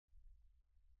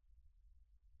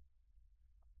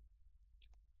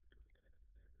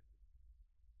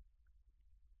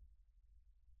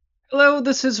Hello,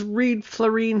 this is Reed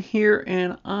Florine here,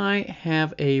 and I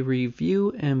have a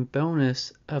review and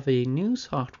bonus of a new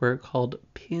software called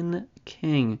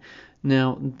PinKing.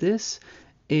 Now, this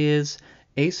is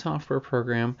a software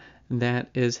program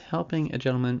that is helping a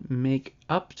gentleman make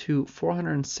up to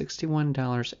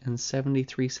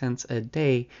 $461.73 a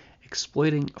day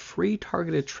exploiting free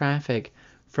targeted traffic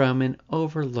from an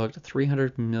overlooked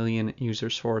 300 million user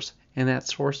source, and that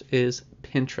source is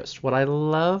Pinterest. What I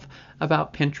love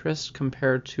about Pinterest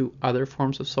compared to other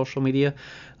forms of social media,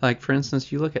 like for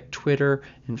instance, you look at Twitter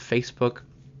and Facebook,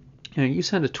 you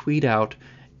send a tweet out,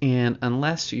 and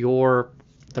unless you're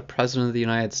the President of the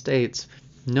United States,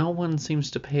 no one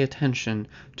seems to pay attention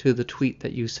to the tweet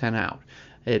that you sent out.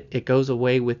 It goes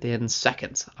away within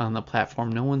seconds on the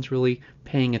platform. No one's really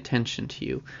paying attention to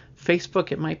you.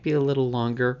 Facebook, it might be a little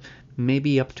longer,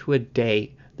 maybe up to a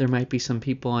day. There might be some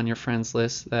people on your friends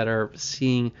list that are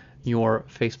seeing your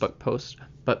Facebook post.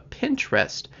 But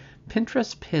Pinterest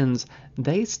pins,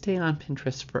 they stay on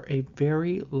Pinterest for a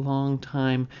very long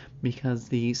time because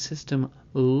the system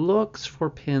looks for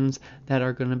pins that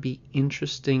are going to be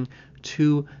interesting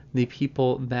to the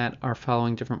people that are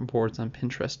following different boards on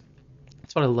Pinterest.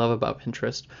 That's what I love about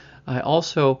Pinterest. I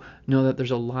also know that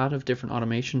there's a lot of different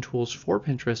automation tools for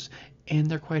Pinterest, and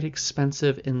they're quite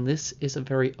expensive, and this is a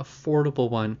very affordable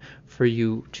one for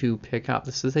you to pick up.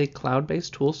 This is a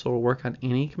cloud-based tool, so it'll work on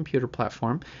any computer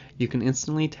platform. You can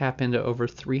instantly tap into over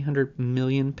 300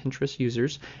 million Pinterest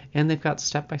users, and they've got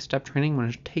step-by-step training. I'm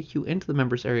going to take you into the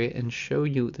members area and show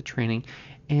you the training,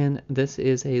 and this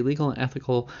is a legal and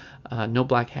ethical, no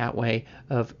black hat way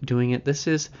of doing it. This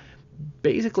is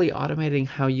basically automating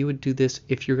how you would do this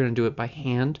if you're going to do it by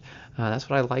hand. That's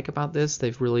what I like about this.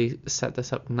 They've really set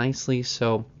this up nicely,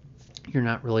 so you're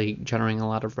not really generating a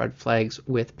lot of red flags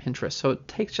with Pinterest. So it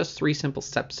takes just 3 simple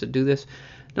steps to do this.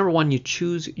 Number 1, you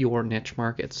choose your niche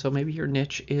market. So maybe your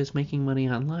niche is making money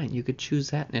online. You could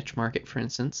choose that niche market, for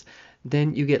instance.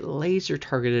 Then you get laser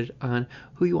targeted on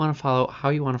who you want to follow, how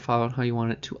you want to follow, and how you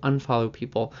want it to unfollow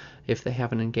people if they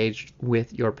haven't engaged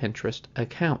with your Pinterest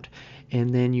account.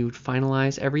 And then you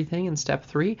finalize everything in step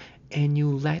 3, and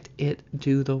you let it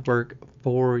do the work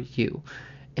for you.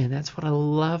 And that's what I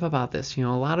love about this. A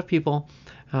lot of people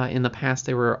in the past,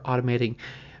 they were automating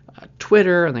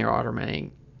Twitter, and they were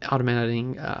automating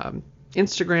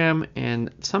Instagram, and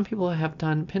some people have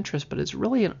done Pinterest, but it's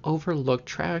really an overlooked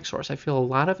traffic source. I feel a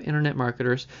lot of internet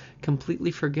marketers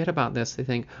completely forget about this. They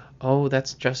think, oh,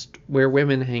 that's just where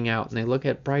women hang out, and they look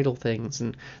at bridal things,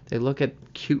 and they look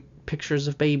at cute pictures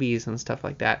of babies and stuff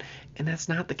like that, and that's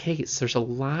not the case. There's a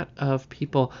lot of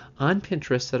people on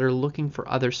Pinterest that are looking for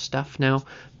other stuff now.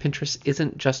 Pinterest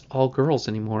isn't just all girls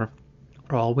anymore,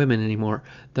 or all women anymore.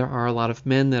 There are a lot of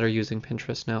men that are using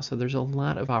Pinterest now, so there's a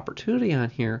lot of opportunity on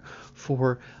here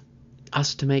for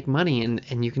us to make money,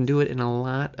 and you can do it in a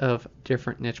lot of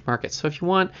different niche markets. So if you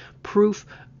want proof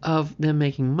of them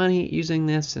making money using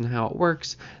this and how it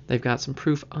works, they've got some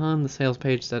proof on the sales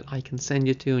page that I can send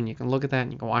you to, and you can look at that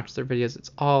and you can watch their videos. It's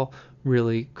all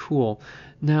really cool.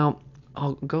 Now,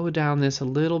 I'll go down this a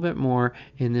little bit more,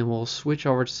 and then we'll switch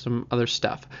over to some other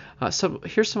stuff. So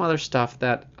here's some other stuff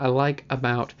that I like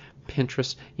about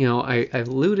Pinterest. I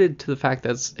alluded to the fact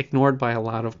that it's ignored by a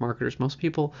lot of marketers. Most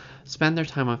people spend their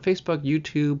time on Facebook,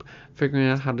 YouTube, figuring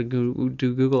out how to do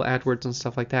Google AdWords and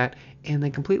stuff like that, and they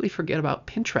completely forget about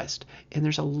Pinterest. And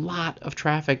there's a lot of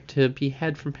traffic to be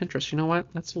had from Pinterest. You know what?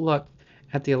 Let's look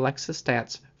at the Alexa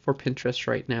stats for Pinterest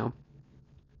right now,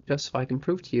 just so I can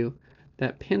prove to you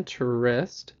that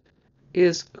Pinterest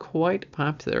is quite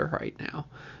popular right now.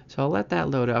 So I'll let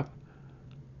that load up.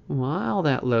 While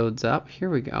that loads up, here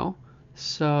we go.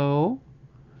 So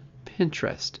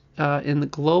Pinterest, in the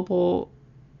global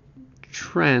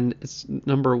trend, it's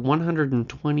number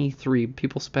 123.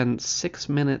 People spend 6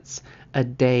 minutes a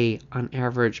day on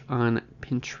average on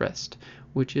Pinterest,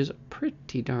 which is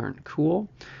pretty darn cool.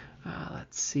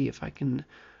 Let's see if I can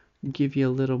give you a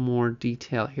little more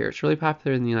detail here. It's really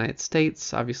popular in the United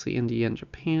States, obviously India and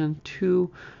Japan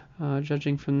too.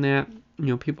 Judging from that,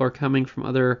 people are coming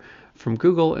from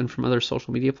Google and from other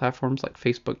social media platforms like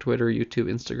Facebook, Twitter,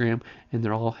 YouTube, Instagram, and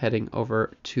they're all heading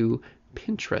over to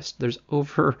Pinterest. There's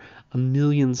over 1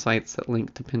 million sites that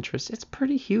link to Pinterest. It's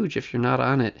pretty huge if you're not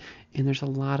on it, and there's a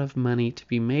lot of money to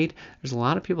be made. There's a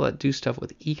lot of people that do stuff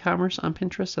with e-commerce on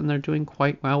Pinterest, and they're doing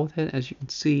quite well with it, as you can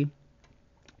see.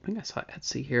 I think I saw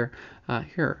Etsy here.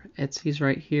 Etsy's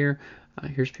right here.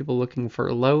 Here's people looking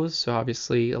for Lowe's, so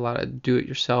obviously a lot of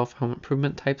do-it-yourself home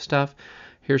improvement type stuff.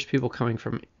 Here's people coming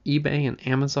from eBay and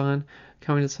Amazon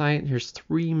coming to the site. Here's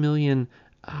 3 million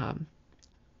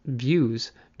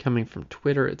views coming from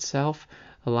Twitter itself.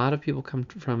 A lot of people come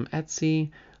from Etsy.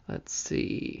 Let's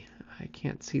see. I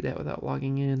can't see that without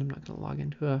logging in. I'm not going to log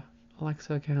into a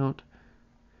Alexa account.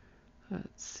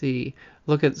 Let's see.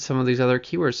 Look at some of these other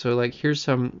keywords. So like here's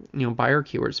some, buyer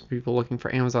keywords. People looking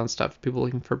for Amazon stuff. People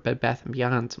looking for Bed Bath &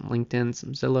 Beyond, some LinkedIn,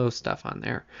 some Zillow stuff on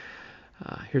there.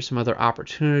 Here's some other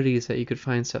opportunities that you could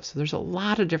find stuff. So there's a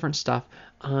lot of different stuff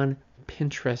on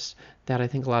Pinterest that I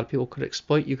think a lot of people could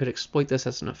exploit. You could exploit this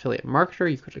as an affiliate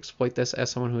marketer. You could exploit this as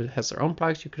someone who has their own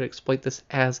products. You could exploit this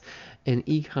as an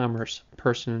e-commerce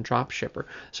person and drop shipper.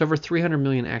 So over 300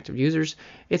 million active users.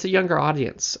 It's a younger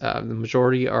audience. The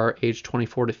majority are age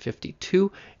 24 to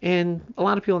 52, and a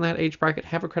lot of people in that age bracket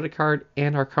have a credit card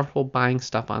and are comfortable buying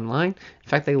stuff online. In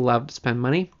fact, they love to spend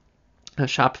money.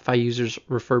 Shopify users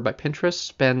referred by Pinterest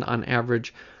spend on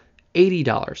average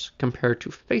 $80 compared to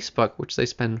Facebook, which they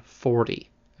spend $40.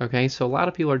 Okay, so a lot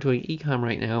of people are doing e-com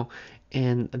right now,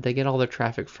 and they get all their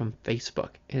traffic from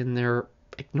Facebook, and they're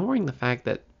ignoring the fact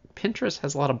that Pinterest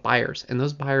has a lot of buyers, and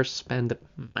those buyers spend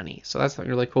money. So that's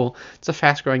really cool. It's a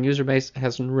fast-growing user base. It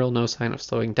has no sign of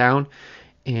slowing down,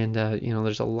 and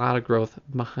there's a lot of growth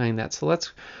behind that. So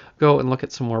let's go and look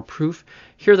at some more proof.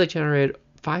 Here they generated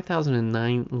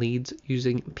 5,009 leads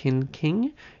using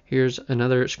PinKing. Here's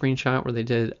another screenshot where they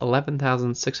did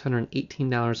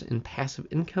 $11,618 in passive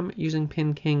income using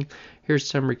PinKing. Here's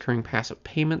some recurring passive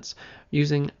payments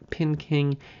using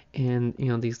PinKing, and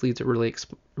these leads are really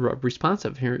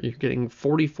responsive. Here you're getting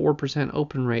 44%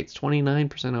 open rates,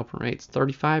 29% open rates,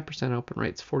 35% open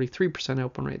rates, 43%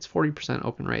 open rates, 40%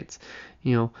 open rates.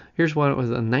 Here's one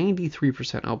with a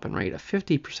 93% open rate, a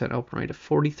 50% open rate, a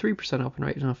 43% open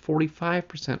rate, and a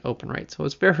 45% open rate. So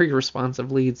it's very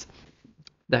responsive leads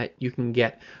that you can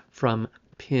get from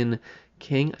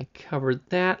PinKing. I covered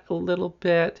that a little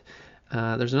bit.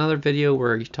 There's another video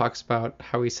where he talks about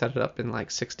how he set it up in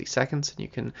like 60 seconds, and you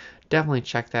can definitely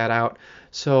check that out.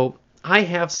 So I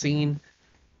have seen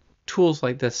tools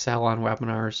like this sell on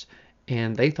webinars,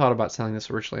 and they thought about selling this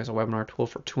originally as a webinar tool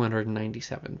for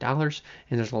 $297,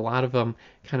 and there's a lot of them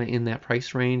kind of in that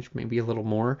price range, maybe a little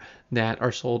more, that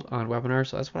are sold on webinars.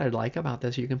 So that's what I like about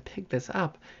this. You can pick this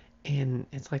up, and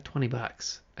it's like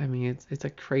 $20. I mean, it's a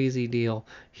crazy deal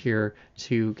here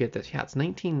to get this. Yeah, it's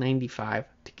 $19.95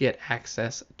 to get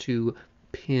access to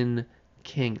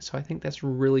PinKing. So I think that's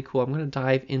really cool. I'm going to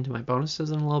dive into my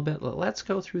bonuses in a little bit. Let's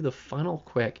go through the funnel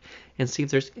quick and see if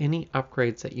there's any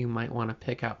upgrades that you might want to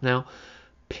pick up. Now,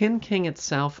 PinKing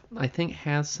itself, I think,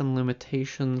 has some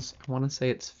limitations. I want to say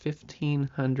it's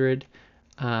 1,500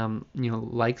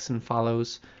 likes and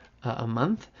follows a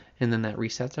month, and then that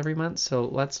resets every month. So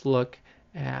let's look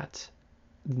at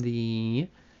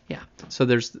so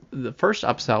there's the first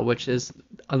upsell, which is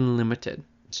unlimited.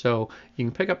 So you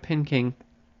can pick up PinKing,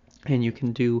 and you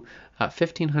can do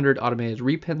 1,500 automated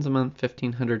repins a month,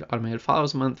 1,500 automated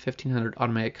follows a month, 1,500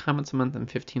 automated comments a month, and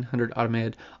 1,500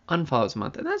 automated unfollows a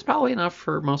month. And that's probably enough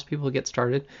for most people to get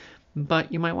started,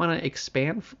 but you might want to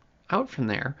expand out from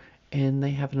there. And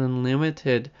they have an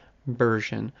unlimited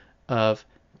version of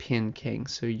PinKing,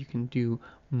 so you can do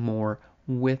more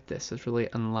with this. It really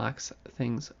unlocks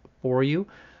things for you.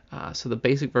 So the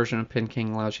basic version of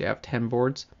PinKing allows you to have 10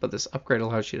 boards, but this upgrade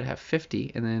allows you to have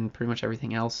 50, and then pretty much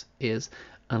everything else is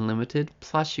unlimited.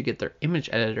 Plus you get their image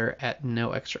editor at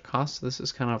no extra cost. So this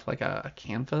is kind of like a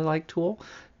Canva-like tool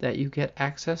that you get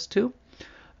access to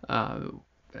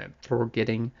for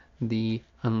getting the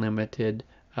unlimited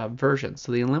version.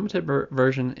 So the unlimited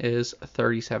version is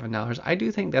 $37. I do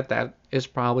think that is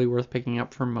probably worth picking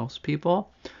up for most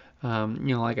people.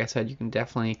 Like I said, you can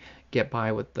definitely get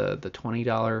by with the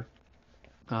 $20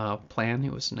 plan.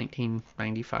 It was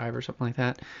 $19.95 or something like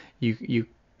that.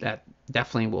 That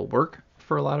definitely will work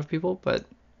for a lot of people, but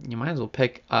you might as well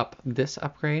pick up this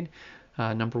upgrade,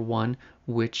 number one,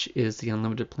 which is the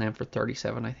unlimited plan for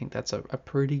 $37. I think that's a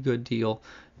pretty good deal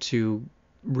to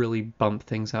really bump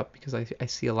things up, because I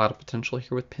see a lot of potential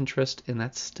here with Pinterest, and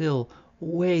that's still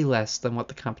way less than what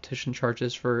the competition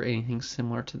charges for anything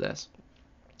similar to this.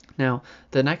 Now,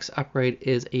 the next upgrade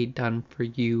is a Done For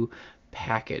You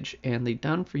package, and the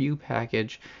Done For You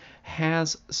package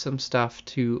has some stuff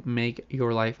to make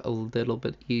your life a little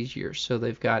bit easier. So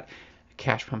they've got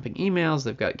cash pumping emails,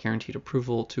 they've got guaranteed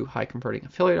approval to high converting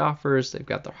affiliate offers, they've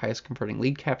got their highest converting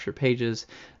lead capture pages,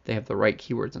 they have the right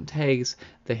keywords and tags,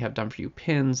 they have Done For You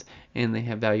pins, and they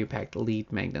have value packed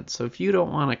lead magnets. So if you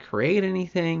don't want to create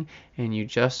anything and you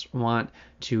just want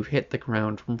to hit the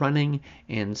ground running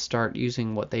and start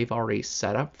using what they've already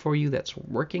set up for you that's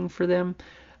working for them,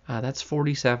 that's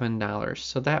 $47.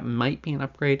 So that might be an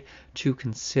upgrade to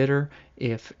consider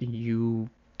if you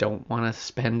don't want to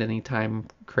spend any time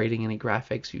creating any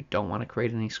graphics, you don't want to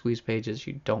create any squeeze pages,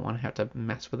 you don't want to have to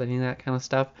mess with any of that kind of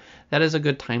stuff, that is a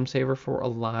good time saver for a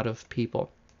lot of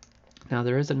people. Now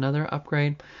there is another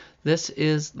upgrade. This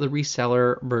is the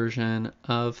reseller version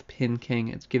of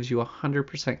PinKing. It gives you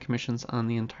 100% commissions on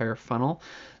the entire funnel.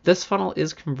 This funnel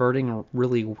is converting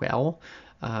really well.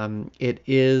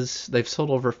 They've sold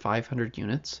over 500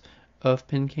 units of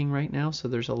PinKing right now, so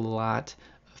there's a lot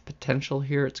of potential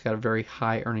here. It's got a very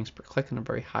high earnings per click and a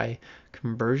very high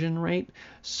conversion rate.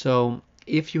 So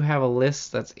if you have a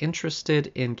list that's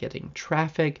interested in getting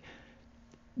traffic,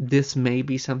 this may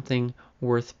be something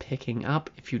worth picking up.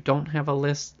 If you don't have a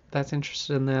list that's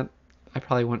interested in that, I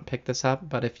probably wouldn't pick this up.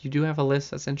 But if you do have a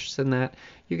list that's interested in that,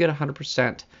 you get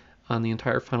 100% on the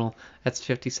entire funnel. That's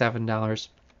 $57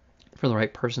 for the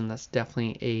right person. That's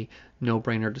definitely a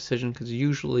no-brainer decision, because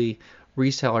usually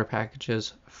reseller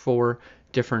packages for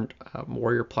different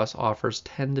Warrior Plus offers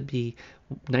tend to be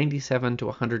 97 to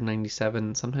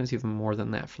 197, sometimes even more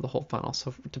than that for the whole funnel.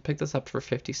 So to pick this up for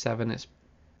 57 is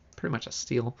pretty much a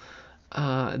steal.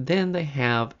 Then they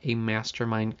have a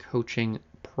mastermind coaching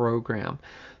program.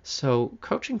 So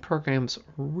coaching programs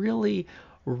really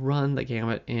run the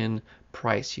gamut in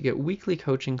price. You get weekly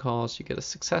coaching calls, you get a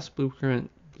success blueprint,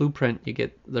 you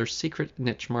get their secret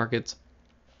niche markets.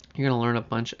 You're going to learn a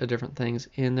bunch of different things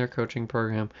in their coaching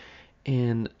program.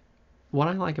 And what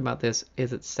I like about this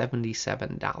is it's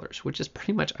 $77, which is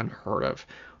pretty much unheard of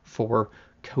for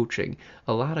coaching.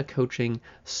 A lot of coaching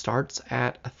starts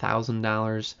at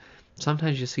 $1,000.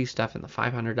 Sometimes you see stuff in the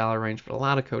 $500 range, but a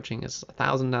lot of coaching is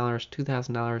 $1,000,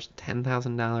 $2,000,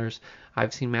 $10,000.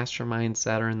 I've seen masterminds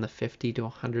that are in the $50,000 to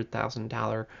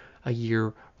 $100,000 a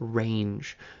year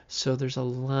range. So there's a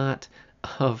lot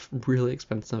of really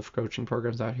expensive coaching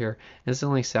programs out here, and it's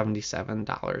only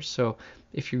 $77. So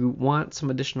if you want some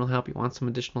additional help, you want some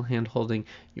additional hand holding,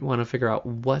 you want to figure out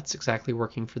what's exactly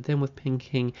working for them with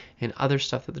PinKing and other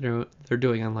stuff that they're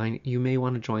doing online, you may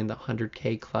want to join the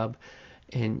 100K club,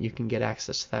 and you can get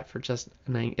access to that for just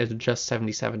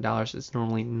 $77. It's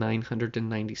normally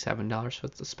 $997, so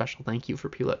it's a special thank you for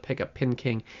people that pick up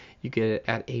PinKing. You get it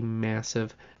at a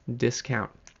massive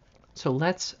discount. So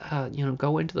let's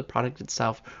go into the product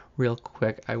itself real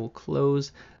quick. I will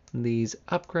close these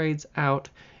upgrades out,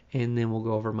 and then we'll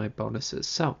go over my bonuses.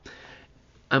 So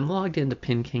I'm logged into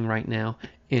PinKing right now,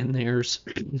 and there's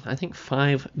I think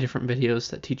 5 different videos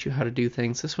that teach you how to do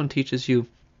things. This one teaches you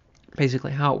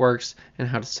basically how it works and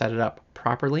how to set it up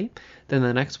properly. Then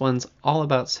the next one's all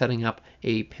about setting up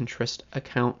a Pinterest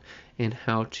account and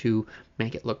how to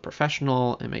make it look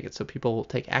professional and make it so people will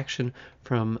take action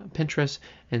from Pinterest.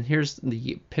 And here's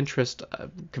the Pinterest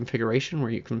configuration,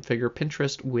 where you configure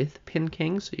Pinterest with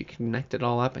PinKing, so you connect it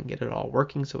all up and get it all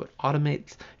working so it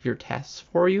automates your tasks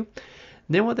for you.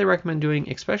 Then what they recommend doing,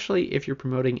 especially if you're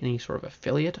promoting any sort of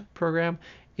affiliate program,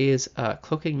 is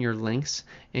cloaking your links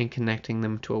and connecting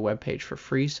them to a web page for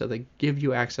free. So they give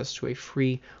you access to a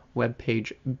free web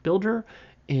page builder,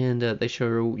 and they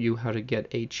show you how to get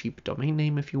a cheap domain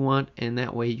name if you want, and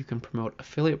that way you can promote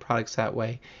affiliate products that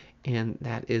way. And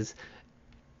that is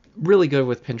really good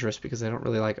with Pinterest because they don't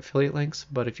really like affiliate links,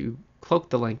 but if you cloak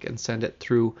the link and send it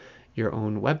through your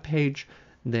own web page,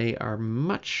 they are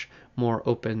much more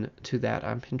open to that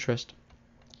on Pinterest.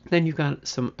 Then you've got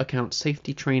some account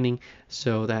safety training,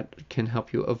 so that can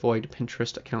help you avoid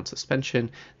Pinterest account suspension.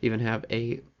 They even have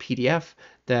a PDF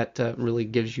that really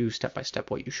gives you step-by-step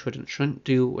what you should and shouldn't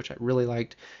do, which I really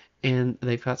liked. And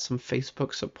they've got some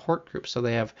Facebook support groups. So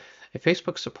they have a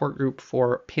Facebook support group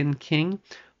for PinKing,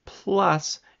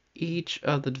 plus each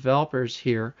of the developers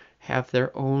here have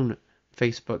their own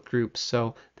Facebook groups.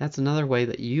 So that's another way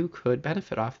that you could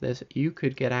benefit off this. You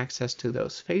could get access to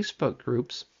those Facebook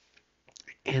groups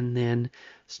and then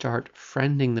start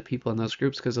friending the people in those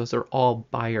groups, because those are all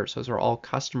buyers, those are all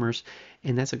customers,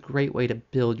 and that's a great way to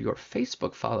build your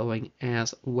Facebook following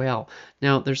as well.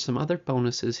 Now there's some other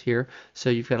bonuses here.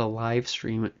 So you've got a live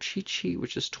stream cheat sheet,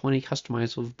 which is 20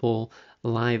 customizable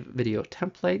live video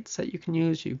templates that you can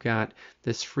use. You've got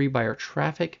this free buyer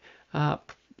traffic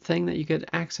thing that you get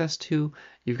access to.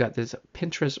 You've got this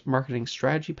Pinterest marketing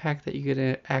strategy pack that you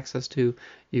get access to.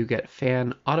 You get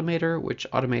Fan Automator, which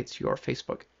automates your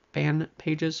Facebook fan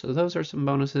pages. So those are some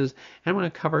bonuses. And I'm going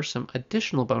to cover some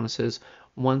additional bonuses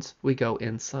once we go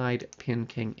inside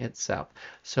PinKing itself.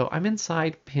 So I'm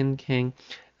inside PinKing.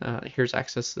 Here's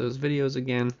access to those videos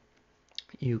again.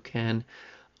 You can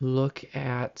look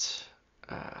at,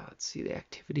 let's see the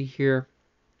activity here.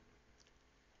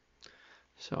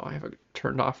 So I have it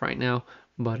turned off right now,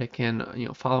 but it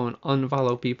can follow and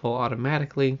unfollow people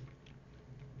automatically.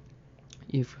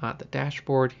 You've got the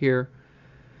dashboard here.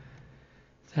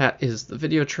 That is the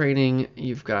video training.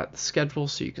 You've got the schedule,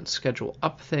 so you can schedule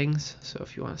up things. So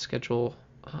if you want to schedule,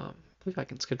 I believe I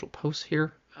can schedule posts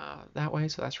here that way,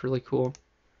 so that's really cool.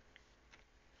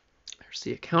 There's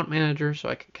the account manager, so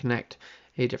I can connect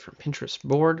a different Pinterest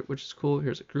board, which is cool.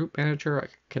 Here's a group manager. I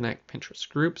can connect Pinterest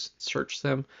groups, search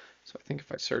them. So I think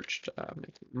if I searched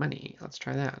making money, let's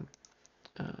try that.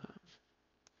 I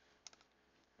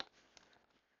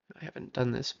haven't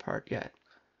done this part yet,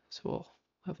 so we'll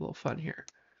have a little fun here.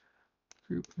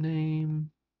 Group name.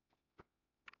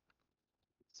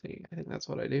 Let's see, I think that's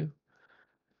what I do.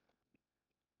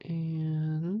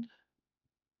 And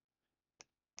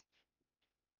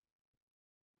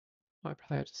I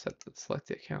probably have to select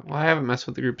the account. Well, I haven't messed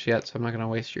with the groups yet, so I'm not going to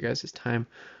waste your guys' time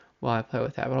while I play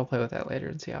with that, but I'll play with that later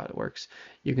and see how it works.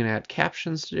 You can add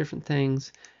captions to different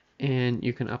things, and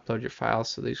you can upload your files.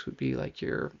 So these would be like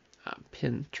your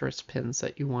Pinterest pins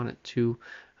that you want it to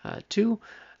do.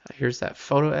 Here's that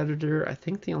photo editor. I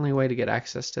think the only way to get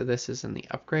access to this is in the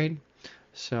upgrade.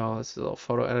 So this is a little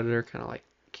photo editor, kind of like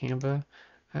Canva,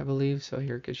 I believe. So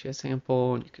here it gives you a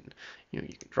sample, and you can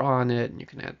draw on it, and you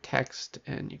can add text,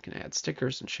 and you can add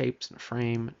stickers and shapes and a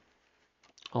frame,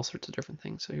 all sorts of different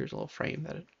things. So here's a little frame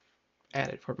that it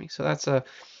added for me. So that's a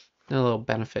little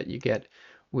benefit you get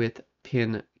with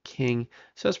PinKing.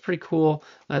 So that's pretty cool.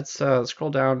 Let's scroll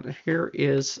down. Here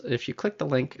is, if you click the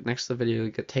link next to the video,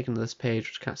 you get taken to this page,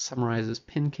 which kind of summarizes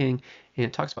PinKing, and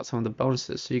it talks about some of the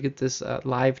bonuses. So you get this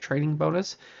live training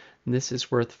bonus. This is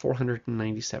worth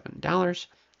 $497.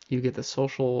 You get the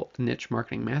social niche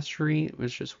marketing mastery,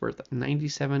 which is worth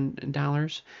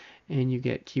 $97. And you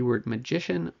get keyword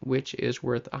magician, which is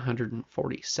worth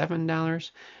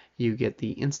 $147. You get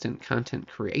the instant content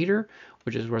creator,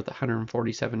 which is worth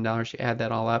 $147. You add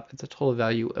that all up, it's a total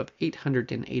value of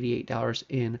 $888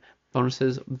 in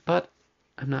bonuses. But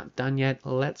I'm not done yet.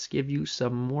 Let's give you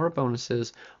some more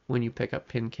bonuses when you pick up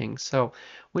PinKing. So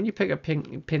when you pick up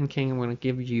PinKing, I'm going to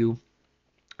give you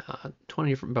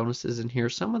 20 different bonuses in here.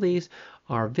 Some of these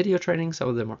are video training, some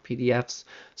of them are PDFs,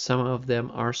 some of them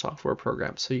are software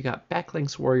programs. So you got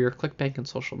Backlinks Warrior, ClickBank and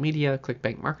Social Media,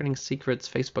 ClickBank Marketing Secrets,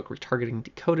 Facebook Retargeting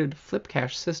Decoded,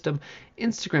 Flipcash System,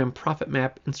 Instagram Profit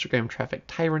Map, Instagram Traffic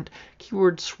Tyrant,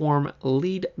 Keyword Swarm,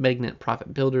 Lead Magnet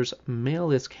Profit Builders, Mail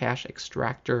List Cache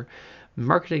Extractor,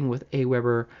 Marketing with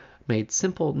Aweber, Made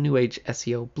Simple, New Age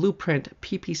SEO Blueprint,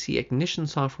 PPC Ignition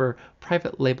Software,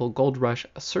 Private Label Gold Rush,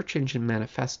 a Search Engine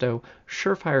Manifesto,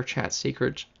 Surefire Chat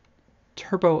Secrets,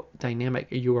 Turbo Dynamic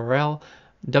URL,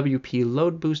 WP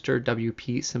Load Booster,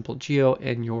 WP Simple Geo,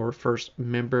 and your first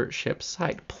membership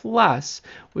site. Plus,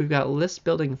 we've got List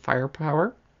Building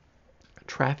Firepower,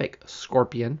 Traffic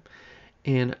Scorpion,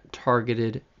 and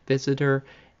Targeted Visitor,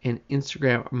 and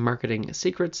Instagram Marketing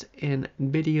Secrets, and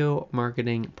Video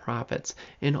Marketing Profits.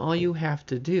 And all you have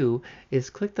to do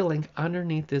is click the link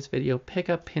underneath this video,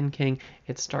 pick up PinKing.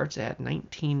 It starts at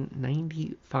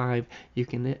 $19.95. You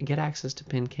can get access to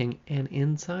PinKing, and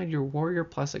inside your Warrior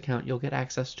Plus account, you'll get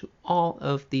access to all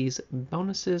of these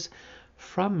bonuses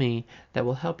from me that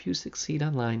will help you succeed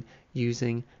online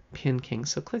using PinKing.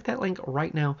 So click that link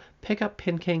right now, pick up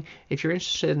PinKing. If you're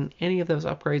interested in any of those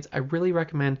upgrades, I really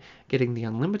recommend getting the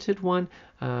unlimited one.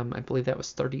 I believe that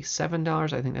was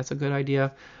 $37. I think that's a good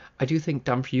idea. I do think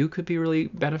Done For You could be really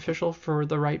beneficial for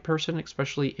the right person,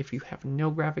 especially if you have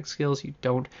no graphic skills, you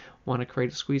don't want to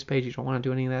create a squeeze page, you don't want to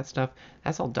do any of that stuff.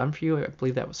 That's all Done For You. I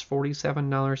believe that was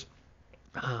 $47.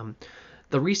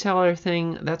 The reseller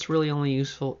thing, that's really only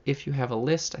useful if you have a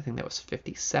list. I think that was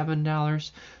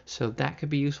 $57. So that could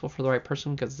be useful for the right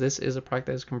person because this is a product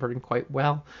that is converting quite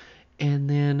well. And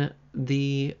then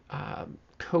the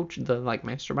the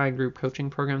mastermind group coaching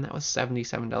program, that was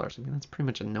 $77. I mean, that's pretty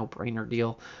much a no-brainer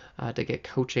deal to get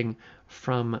coaching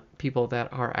from people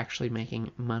that are actually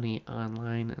making money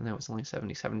online, and that was only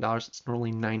 $77. It's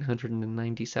normally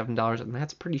 $997, and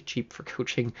that's pretty cheap for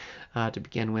coaching to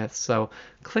begin with. So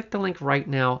click the link right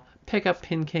now. Pick up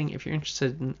PinKing. If you're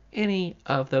interested in any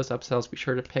of those upsells, be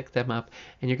sure to pick them up,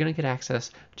 and you're going to get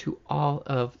access to all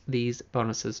of these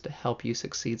bonuses to help you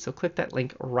succeed. So click that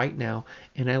link right now,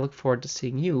 and I look forward to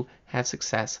seeing you have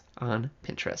success on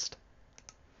Pinterest.